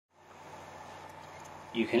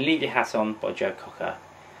You Can Leave Your Hat On by Joe Cocker.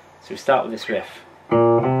 So we start with this riff.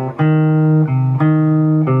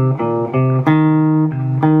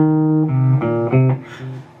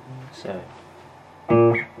 So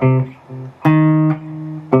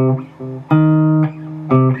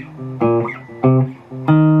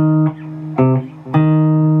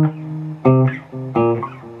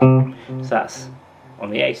that's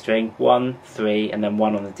on the A string, 1, 3, and then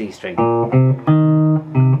 1 on the D string.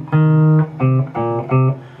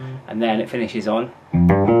 And then it finishes on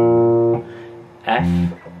F,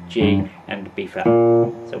 G, and B flat.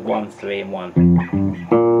 So 1, 3, and 1.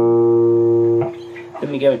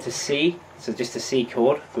 Then we go into C, so just a C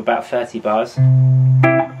chord for about 30 bars.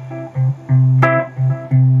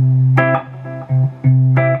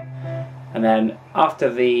 And then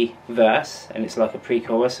after the verse, and it's like a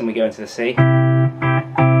pre-chorus, and we go into the C,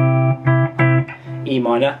 E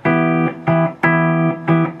minor,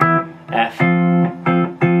 F,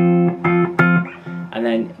 and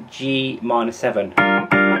then G minor 7. We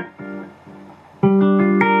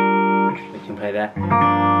can play there.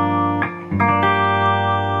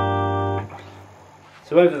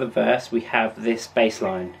 So over the verse we have this bass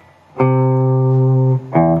line.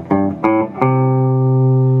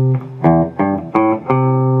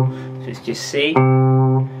 So it's just C,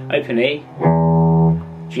 open E,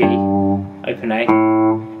 G, open A,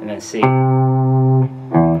 and then C.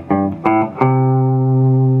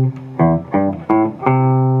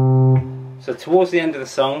 So towards the end of the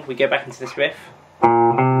song we go back into this riff,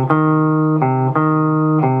 and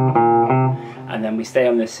then we stay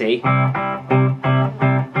on the C, and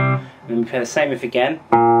then we play the same riff again,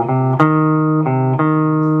 and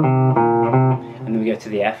then we go to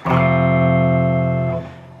the F,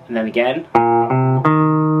 and then again,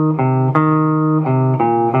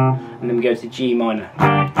 and then we go to G minor.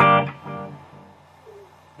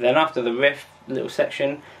 Then after the riff little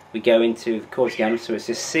section we go into the chords again, so it's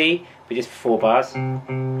just C but just for 4 bars,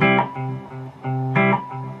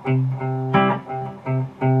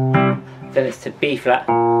 then it's to B flat,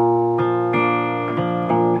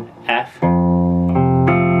 F,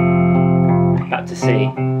 back to C,